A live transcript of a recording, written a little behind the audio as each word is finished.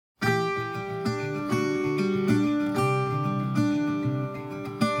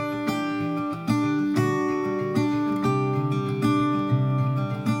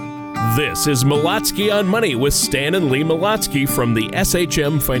This is Malotsky on Money with Stan and Lee Malotsky from the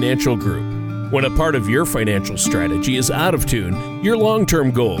SHM Financial Group. When a part of your financial strategy is out of tune, your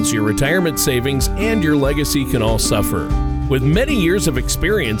long-term goals, your retirement savings, and your legacy can all suffer. With many years of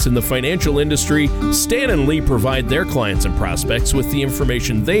experience in the financial industry, Stan and Lee provide their clients and prospects with the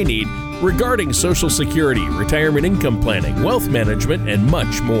information they need regarding Social Security, retirement income planning, wealth management, and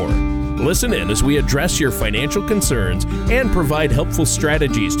much more. Listen in as we address your financial concerns and provide helpful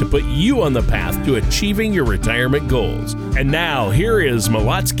strategies to put you on the path to achieving your retirement goals. And now, here is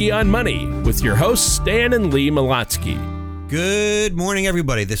Malotsky on Money with your hosts, Stan and Lee Malotsky. Good morning,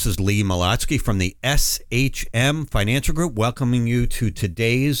 everybody. This is Lee Malotsky from the SHM Financial Group, welcoming you to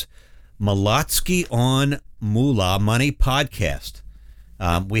today's Malotsky on Moolah Money podcast.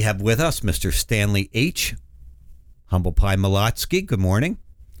 We have with us Mr. Stanley H. Humble Pie Malotsky. Good morning.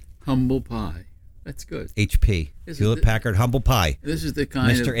 Humble Pie. That's good. HP. Hewlett-Packard Humble Pie. This is the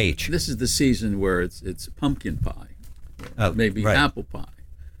kind Mr. of... H. This is the season where it's pumpkin pie. Maybe right. apple pie.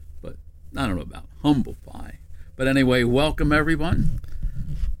 But I don't know about humble pie. But anyway, welcome everyone.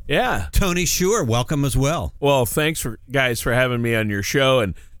 Yeah. Tony Shure, welcome as well. Well, thanks for having me on your show.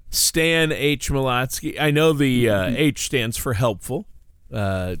 And Stan H. Malotsky. I know the H stands for helpful.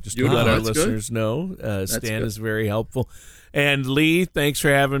 Just to let our listeners know, Stan is very helpful. And Lee, thanks for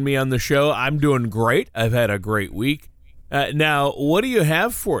having me on the show. I'm doing great. I've had a great week. Now, what do you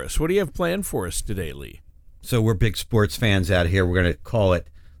have for us? What do you have planned for us today, Lee? So we're big sports fans out here. We're going to call it,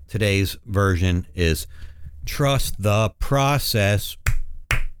 today's version is Trust the Process.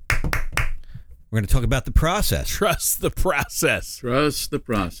 We're going to talk about the process. Trust the process. Trust the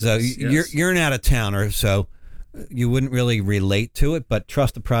process. So yes. you're an out-of-towner, so you wouldn't really relate to it, but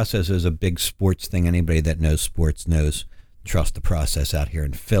trust the process is a big sports thing. Anybody that knows sports knows trust the process out here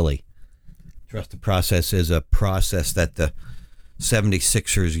in Philly. Trust the process is a process that the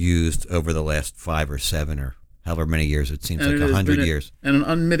 76ers used over the last 5 or 7 or however many years. It seems like 100 years. And an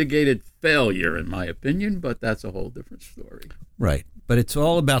unmitigated failure, in my opinion, but that's a whole different story. Right. But it's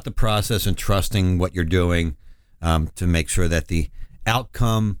all about the process and trusting what you're doing to make sure that the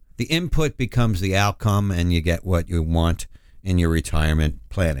outcome, the input becomes the outcome and you get what you want in your retirement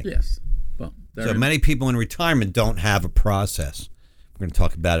planning. Yes. Well, so many people in retirement don't have a process. We're going to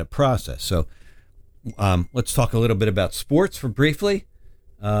talk about a process. So let's talk a little bit about sports for briefly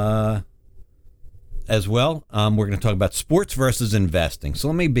as well. We're going to talk about sports versus investing. So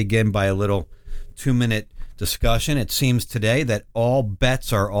let me begin by a little 2-minute discussion. It seems today that all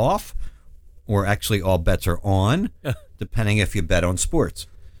bets are off, or actually all bets are on, depending if you bet on sports.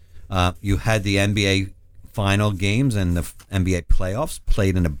 You had the NBA final games and the NBA playoffs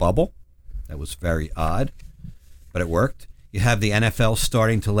played in a bubble. That was very odd, but it worked. You have the NFL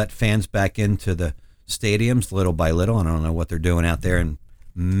starting to let fans back into the stadiums little by little. I don't know what they're doing out there in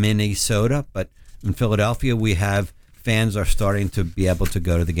Minnesota, but in Philadelphia, we have fans are starting to be able to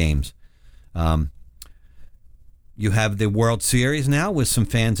go to the games. You have the World Series now with some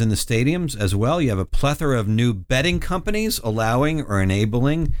fans in the stadiums as well. You have a plethora of new betting companies allowing or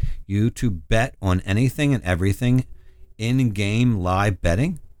enabling you to bet on anything and everything in-game live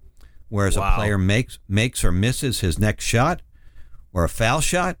betting. Whereas a player makes or misses his next shot, or a foul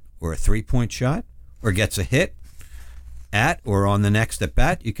shot, or a three-point shot, or gets a hit at or on the next at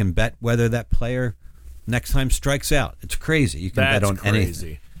bat, you can bet whether that player next time strikes out. It's crazy. You can bet on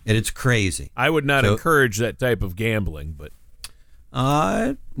anything. It's crazy. I would not encourage that type of gambling, but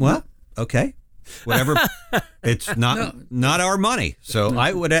well, okay. Whatever. It's not our money. So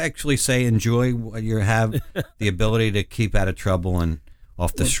I would actually say enjoy what you have the ability to keep out of trouble and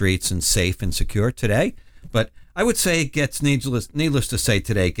off the streets and safe and secure today. But I would say it gets needless to say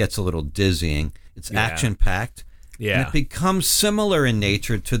today it gets a little dizzying. It's action-packed. Yeah. And it becomes similar in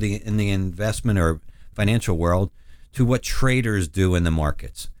nature to in the investment or financial world to what traders do in the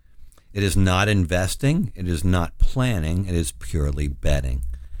markets. It is not investing. It is not planning. It is purely betting.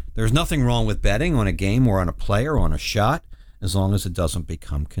 There's nothing wrong with betting on a game or on a player or on a shot as long as it doesn't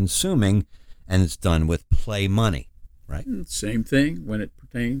become consuming and it's done with play money, right? Same thing when it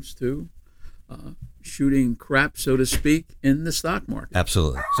pertains to shooting crap, so to speak, in the stock market.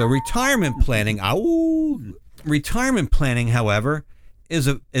 Absolutely. So retirement planning, however, is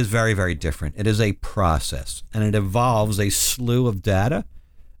very, very different. It is a process, and it involves a slew of data,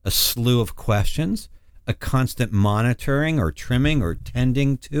 a slew of questions, a constant monitoring or trimming or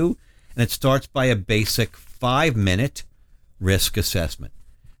tending to, and it starts by a basic 5-minute risk assessment.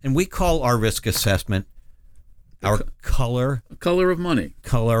 And we call our risk assessment our color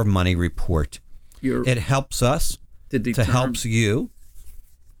of money report. It helps us to help you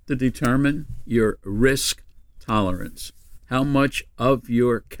to determine your risk tolerance. how much of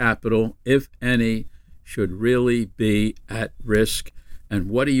your capital, if any, should really be at risk, and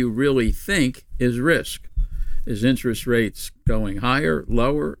what do you really think is risk? Is interest rates going higher,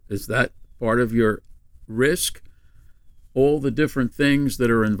 lower? Is that part of your risk? All the different things that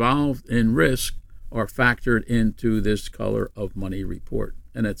are involved in risk are factored into this Color of Money report,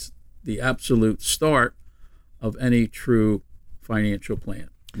 and it's the absolute start of any true financial plan,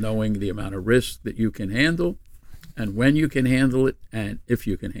 knowing the amount of risk that you can handle and when you can handle it and if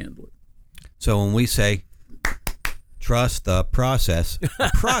you can handle it. So when we say trust the process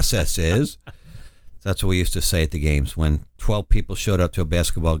is, that's what we used to say at the games. When 12 people showed up to a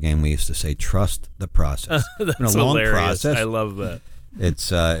basketball game, we used to say, trust the process. That's it's been a long hilarious. process. I love that.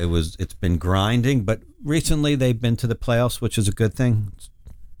 It's been grinding, but recently they've been to the playoffs, which is a good thing. It's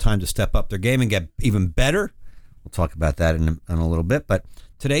time to step up their game and get even better. We'll talk about that in a little bit. But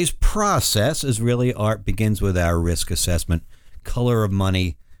today's process begins with our risk assessment, Color of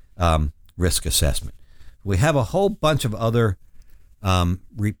Money risk assessment. We have a whole bunch of other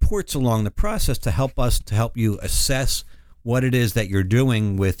reports along the process to help you assess what it is that you're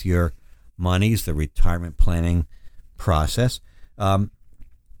doing with your monies, the retirement planning process. And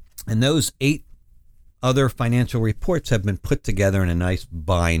those 8 other financial reports have been put together in a nice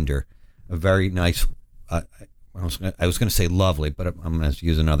binder, a very nice, I was going to say lovely, but I'm going to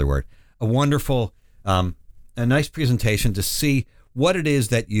use another word, a wonderful, a nice presentation to see what it is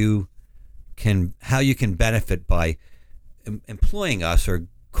that how you can benefit by employing us or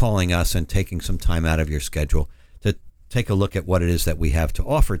calling us and taking some time out of your schedule to take a look at what it is that we have to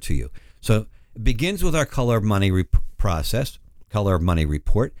offer to you. So it begins with our Color of Money process, Color of Money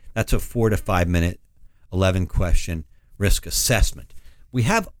report. That's a 4 to 5 minute, 11 question risk assessment. We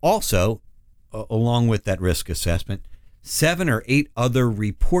have also, along with that risk assessment, 7 or 8 other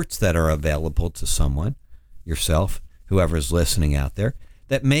reports that are available to someone, yourself, whoever's listening out there,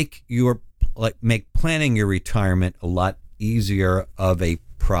 that make planning your retirement a lot easier of a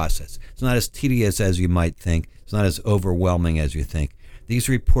process. It's not as tedious as you might think. It's not as overwhelming as you think. These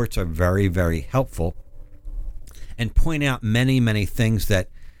reports are very, very helpful and point out many, many things that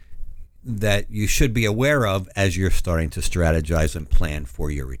you should be aware of as you're starting to strategize and plan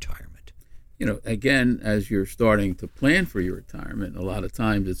for your retirement. Again, as you're starting to plan for your retirement, a lot of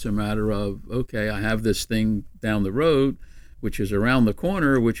times it's a matter of, okay, I have this thing down the road, which is around the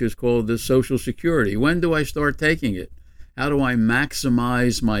corner, which is called the Social Security. When do I start taking it? How do I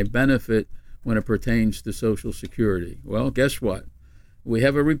maximize my benefit when it pertains to Social Security? Well, guess what? We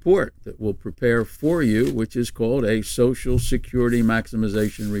have a report that we'll prepare for you, which is called a Social Security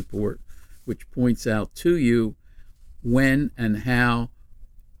Maximization Report, which points out to you when and how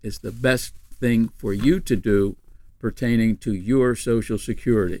is the best thing for you to do pertaining to your Social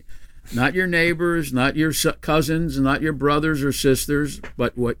Security. Not your neighbors, not your cousins, not your brothers or sisters,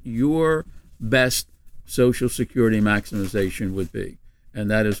 but what your best Social Security maximization would be. And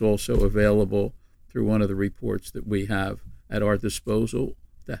that is also available through one of the reports that we have at our disposal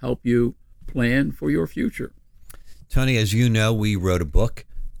to help you plan for your future. Tony, as you know, we wrote a book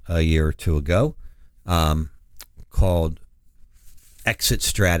a year or two ago called Exit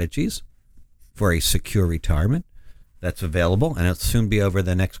Strategies for a Secure Retirement. That's available, and it'll soon be over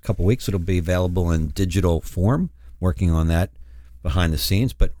the next couple of weeks. It'll be available in digital form, working on that behind the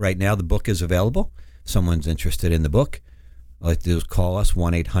scenes. But right now, the book is available. If someone's interested in the book, all you have to do is call us,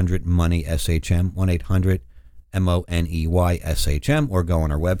 1-800-MONEY-SHM, 1-800-MONEY-SHM, or go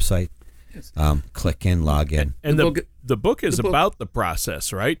on our website, click in, log in. And the book is about the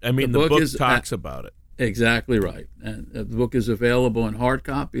process, right? I mean, the book talks about it. Exactly right. And the book is available in hard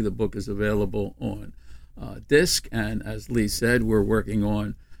copy. The book is available on disc, and as Lee said, we're working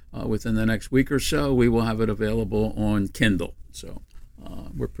on within the next week or so, we will have it available on Kindle. So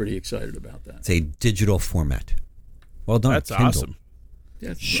we're pretty excited about that. It's a digital format. Well done. That's Kindle. awesome.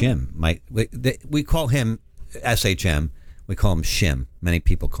 Shim. We call him SHM. We call him Shim. Many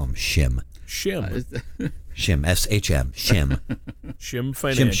people call him Shim. Shim. Shim. SHM. Shim. Shim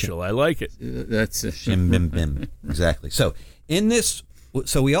Financial. Shim. I like it. That's Shim Bim Bim. Exactly. So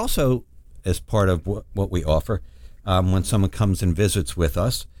we also, as part of what we offer, when someone comes and visits with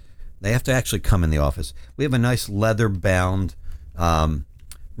us, they have to actually come in the office. We have a nice leather-bound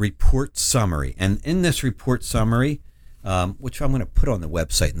report summary. And in this report summary, which I'm going to put on the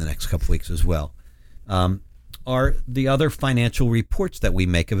website in the next couple of weeks as well, are the other financial reports that we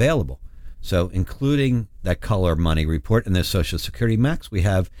make available. So including that Color of Money report and the Social Security Max, we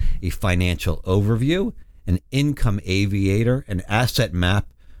have a financial overview, an income aviator, an asset map,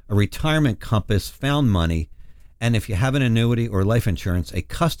 a retirement compass, found money, and if you have an annuity or life insurance, a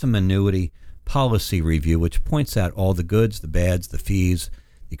custom annuity policy review, which points out all the goods, the bads, the fees,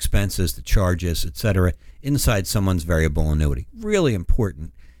 the expenses, the charges, etc., inside someone's variable annuity. Really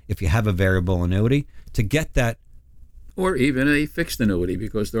important if you have a variable annuity to get that. Or even a fixed annuity,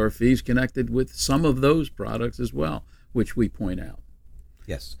 because there are fees connected with some of those products as well, which we point out.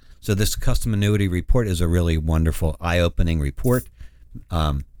 Yes. So this custom annuity report is a really wonderful, eye-opening report.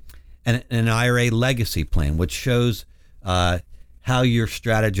 And an IRA legacy plan, which shows how you're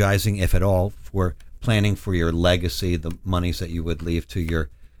strategizing, if at all, for planning for your legacy, the monies that you would leave to your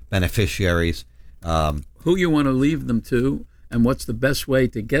beneficiaries. Who you want to leave them to, and what's the best way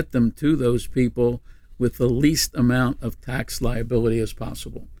to get them to those people with the least amount of tax liability as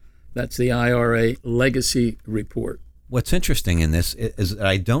possible. That's the IRA legacy report. What's interesting in this is that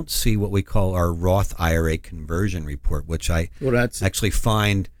I don't see what we call our Roth IRA conversion report, which I actually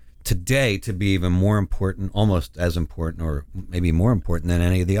find today to be even more important, almost as important, or maybe more important than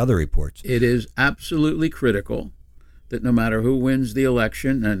any of the other reports. It is absolutely critical that no matter who wins the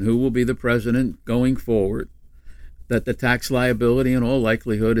election and who will be the president going forward, that the tax liability in all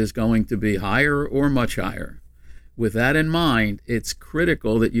likelihood is going to be higher or much higher. With that in mind, it's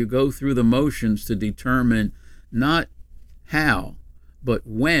critical that you go through the motions to determine not how, but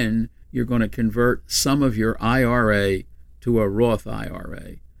when you're going to convert some of your IRA to a Roth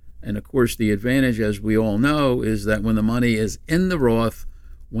IRA. And of course, the advantage, as we all know, is that when the money is in the Roth,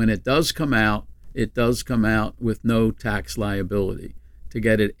 when it does come out with no tax liability. To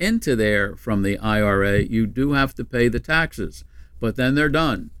get it into there from the IRA, you do have to pay the taxes, but then they're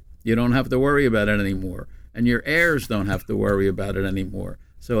done. You don't have to worry about it anymore, and your heirs don't have to worry about it anymore.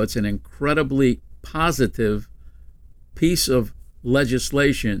 So it's an incredibly positive piece of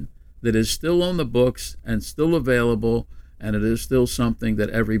legislation that is still on the books and still available, and it is still something that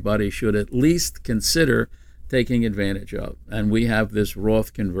everybody should at least consider taking advantage of. And we have this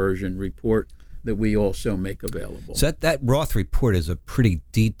Roth conversion report that we also make available. So that Roth report is a pretty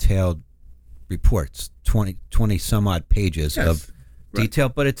detailed report. It's 20 some odd pages of detail,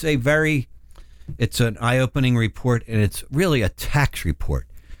 but it's an eye-opening report, and it's really a tax report.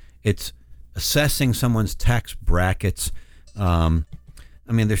 It's assessing someone's tax brackets. Their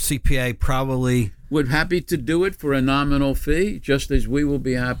CPA probably would happy to do it for a nominal fee, just as we will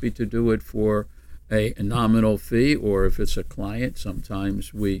be happy to do it for a nominal fee, or if it's a client,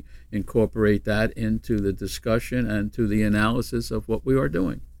 sometimes we incorporate that into the discussion and to the analysis of what we are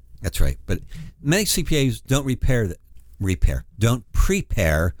doing. That's right. But many CPAs don't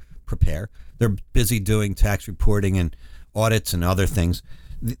prepare. They're busy doing tax reporting and audits and other things.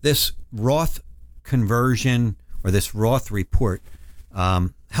 This Roth conversion or this Roth report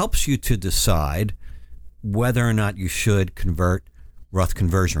helps you to decide whether or not you should convert. Roth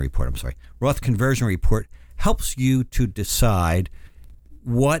conversion report helps you to decide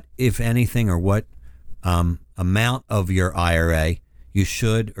what, if anything, or what amount of your IRA you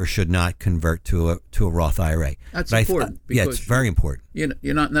should or should not convert to a Roth IRA. That's important. It's very important.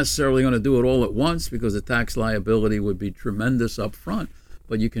 You're not necessarily going to do it all at once because the tax liability would be tremendous up front,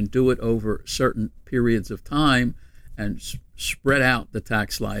 but you can do it over certain periods of time and spread out the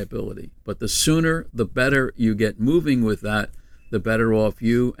tax liability. But the sooner, the better you get moving with that, the better off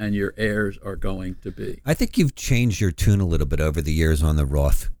you and your heirs are going to be. I think you've changed your tune a little bit over the years on the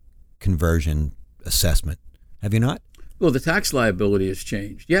Roth conversion assessment. Have you not? Well, the tax liability has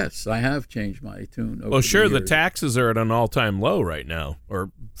changed. Yes, I have changed my tune over the taxes are at an all-time low right now,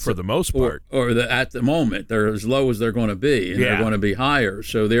 or for the most part. At the moment, they're as low as they're going to be, and they're going to be higher.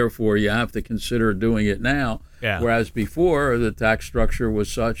 So therefore, you have to consider doing it now. Yeah. Whereas before, the tax structure was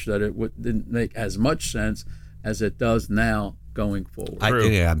such that it didn't make as much sense as it does now going forward.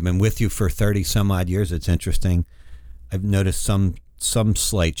 I've been with you for 30 some odd years. It's interesting. I've noticed some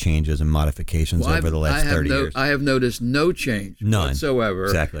slight changes and modifications over the last 30 years. I have noticed no change whatsoever.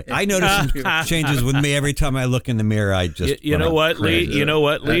 Exactly. I notice some changes with me every time I look in the mirror. I just you know what,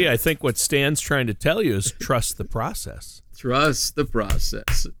 Lee? I think what Stan's trying to tell you is trust the process. Trust the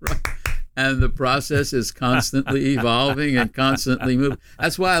process. Right. And the process is constantly evolving and constantly moving.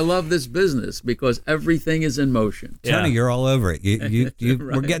 That's why I love this business, because everything is in motion. Tony, you're all over it. You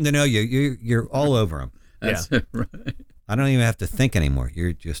right. We're getting to know you. You're all over them. That's right. I don't even have to think anymore.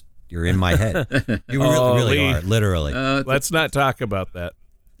 You're in my head. You really are, literally. Let's not talk about that.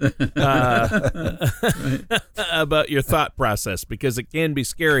 About your thought process, because it can be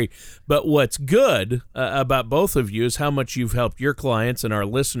scary. But what's good about both of you is how much you've helped your clients and our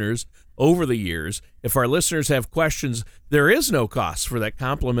listeners over the years. If our listeners have questions, there is no cost for that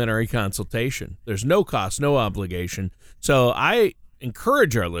complimentary consultation. There's no cost, no obligation. So I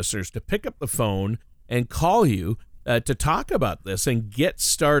encourage our listeners to pick up the phone and call you. to talk about this and get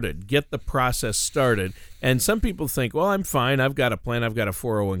started, get the process started. And some people think, well, I'm fine. I've got a plan. I've got a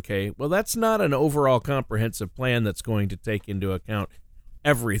 401k. Well, that's not an overall comprehensive plan that's going to take into account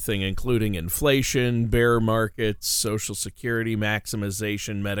everything, including inflation, bear markets, Social Security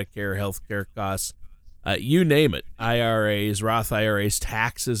maximization, Medicare, healthcare costs, you name it, IRAs, Roth IRAs,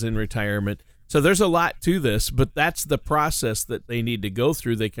 taxes in retirement. So there's a lot to this, but that's the process that they need to go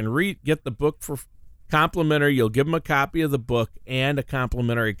through. They can get the book for complimentary. You'll give them a copy of the book and a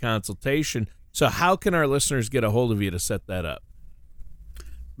complimentary consultation. So how can our listeners get a hold of you to set that up?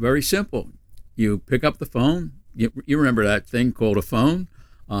 Very simple. You pick up the phone. You remember that thing called a phone,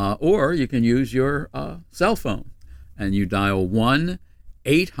 or you can use your cell phone, and you dial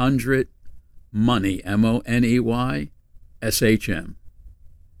 1-800-MONEY, MONEY, SHM.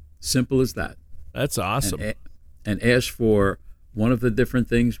 Simple as that. That's awesome. And ask for one of the different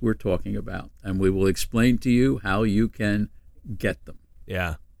things we're talking about, and we will explain to you how you can get them.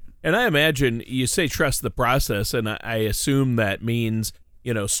 Yeah. And I imagine you say trust the process, and I assume that means,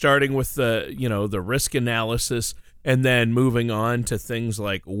 starting with the risk analysis and then moving on to things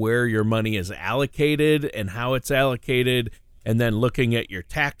like where your money is allocated and how it's allocated, and then looking at your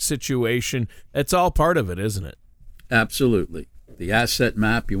tax situation. That's all part of it, isn't it? Absolutely. The asset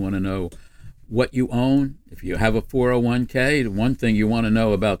map, you want to know what you own. If you have a 401k, the one thing you want to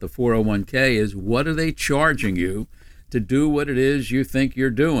know about the 401k is what are they charging you to do what it is you think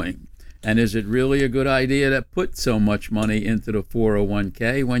you're doing? And is it really a good idea to put so much money into the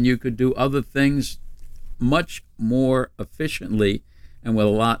 401k when you could do other things much more efficiently and with a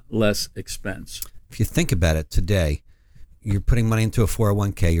lot less expense? If you think about it today, you're putting money into a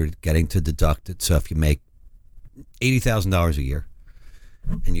 401k, you're getting to deduct it. So if you make $80,000 a year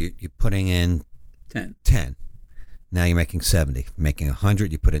and you're putting in 10, now you're making 70. Making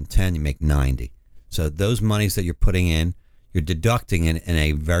 100, you put in 10, you make 90. So those monies that you're putting in, you're deducting in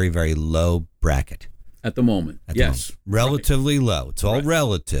a very, very low bracket. At the moment, yes. Relatively low. It's all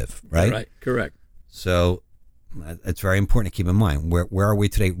relative, right? Right, correct. So it's very important to keep in mind. Where are we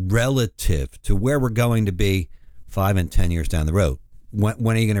today relative to where we're going to be 5 and 10 years down the road? When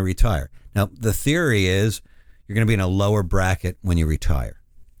are you going to retire? Now, the theory is you're going to be in a lower bracket when you retire.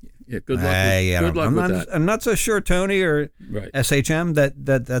 Yeah, good luck with that. I'm not so sure, Tony or SHM,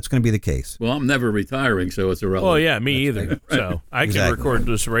 that's going to be the case. Well, I'm never retaring, so it's irrelevant. Well, yeah, me either. Right. So I can record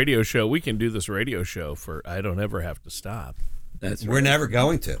this radio show. We can do this radio show I don't ever have to stop. That's right. We're never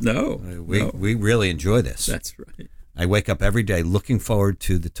going to. No. We really enjoy this. That's right. I wake up every day looking forward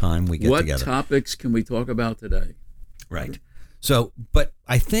to the time we get together. What topics can we talk about today? Right. So, but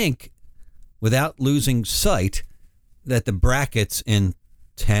I think without losing sight that the brackets in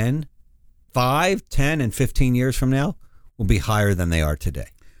 5, 10, and 15 years from now will be higher than they are today.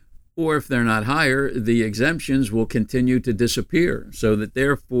 Or if they're not higher, the exemptions will continue to disappear, so that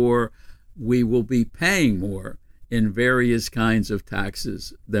therefore we will be paying more in various kinds of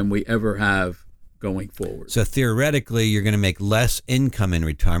taxes than we ever have going forward. So theoretically, you're going to make less income in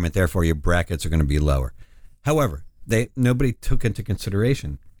retirement, therefore your brackets are going to be lower. However, nobody took into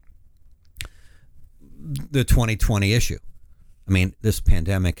consideration the 2020 issue. I mean, this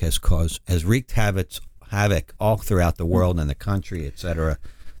pandemic has wreaked havoc all throughout the world and the country, et cetera.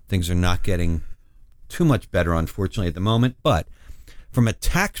 Things are not getting too much better, unfortunately, at the moment. But from a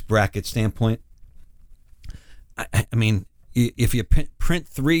tax bracket standpoint, I mean, if you print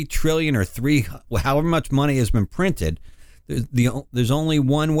 $3 trillion or however much money has been printed, there's only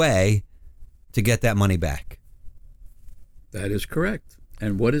one way to get that money back. That is correct.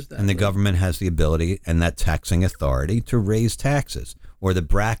 And what is that? And the government has the ability and that taxing authority to raise taxes or the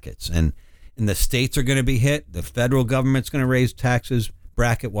brackets. And the states are going to be hit. The federal government's going to raise taxes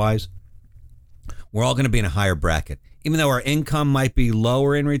bracket-wise. We're all going to be in a higher bracket. Even though our income might be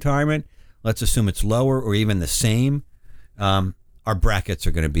lower in retirement, let's assume it's lower or even the same, our brackets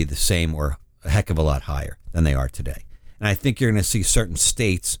are going to be the same or a heck of a lot higher than they are today. And I think you're going to see certain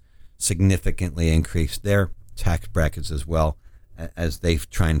states significantly increase their tax brackets as well, as they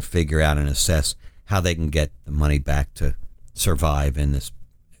try and figure out and assess how they can get the money back to survive in this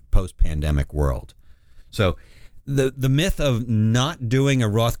post-pandemic world. So the myth of not doing a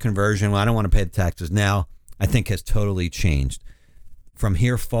Roth conversion, well, I don't want to pay the taxes now, I think has totally changed. From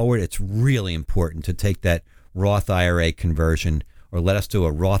here forward, it's really important to take that Roth IRA conversion, or let us do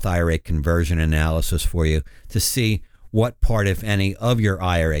a Roth IRA conversion analysis for you to see what part, if any, of your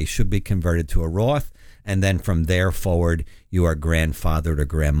IRA should be converted to a Roth. And then from there forward, you are grandfathered or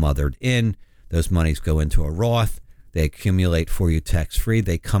grandmothered in. Those monies go into a Roth. They accumulate for you tax-free.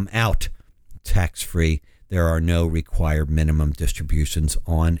 They come out tax-free. There are no required minimum distributions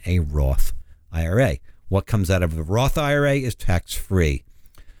on a Roth IRA. What comes out of a Roth IRA is tax-free.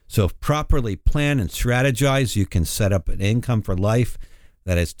 So if properly planned and strategized, you can set up an income for life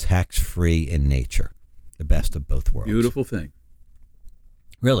that is tax-free in nature. The best of both worlds. Beautiful thing.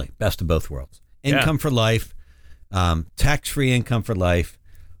 Really, best of both worlds. Income for life, tax-free income for life,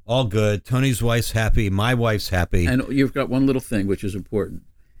 all good. Tony's wife's happy. My wife's happy. And you've got one little thing which is important.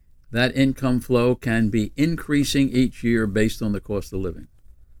 That income flow can be increasing each year based on the cost of living.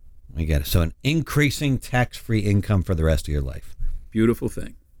 We get it. So an increasing tax-free income for the rest of your life. Beautiful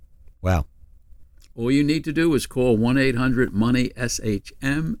thing. Wow. All you need to do is call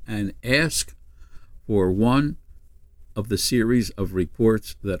 1-800-MONEY-SHM and ask for one of the series of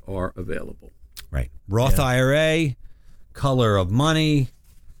reports that are available. Right. Roth IRA, Color of Money,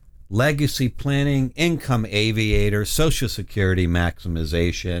 Legacy Planning, Income Aviator, Social Security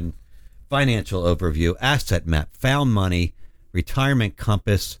Maximization, Financial Overview, Asset Map, Found Money, Retirement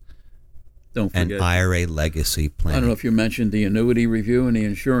Compass, Don't forget. and IRA Legacy Planning. I don't know if you mentioned the annuity review and the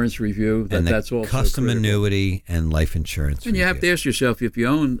insurance review. That's also custom critical. annuity and life insurance. And you have to ask yourself, if you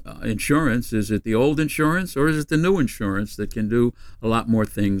own insurance, is it the old insurance or is it the new insurance that can do a lot more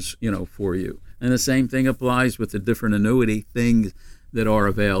things, for you? And the same thing applies with the different annuity things that are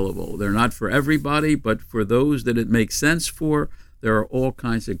available. They're not for everybody, but for those that it makes sense for, there are all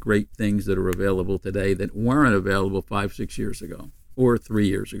kinds of great things that are available today that weren't available 5-6 years ago, or 3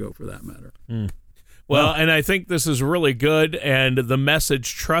 years ago for that matter. Well, and I think this is really good, and the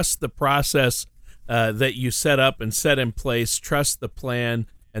message, trust the process that you set up and set in place, trust the plan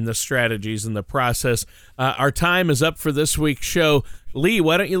and the strategies and the process. Our time is up for this week's show. Lee,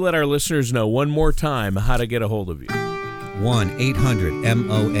 why don't you let our listeners know one more time how to get a hold of you?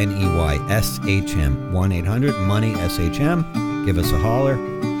 1-800-MONEYSHM, 1-800-MONEY-SHM. Give us a holler.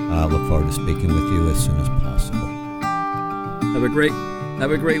 Look forward to speaking with you as soon as possible. Have a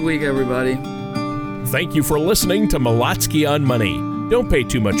great week, everybody. Thank you for listening to Molotsky on Money. Don't pay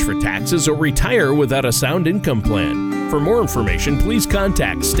too much for taxes or retire without a sound income plan. For more information, please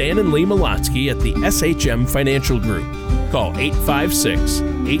contact Stan and Lee Molotsky at the SHM Financial Group. Call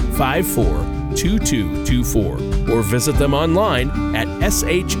 856-854-2224 or visit them online at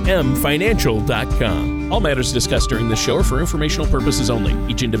shmfinancial.com. All matters discussed during this show are for informational purposes only.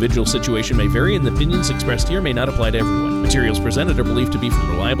 Each individual situation may vary, and the opinions expressed here may not apply to everyone. Materials presented are believed to be from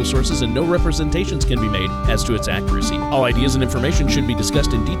reliable sources, and no representations can be made as to its accuracy. All ideas and information should be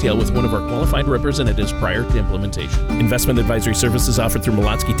discussed in detail with one of our qualified representatives prior to implementation. Investment advisory services offered through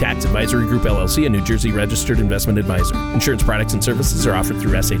Molotsky Tax Advisory Group, LLC, a New Jersey registered investment advisor. Insurance products and services are offered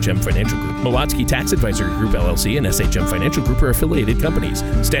through SHM Financial Group. Molotsky Tax Advisory Group, LLC, and SHM Financial Group are affiliated companies.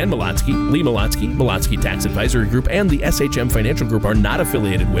 Stan Molotsky, Lee Molotsky, Molotsky Tax Advisory Group, and the SHM Financial Group are not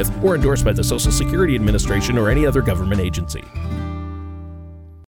affiliated with or endorsed by the Social Security Administration or any other government agency.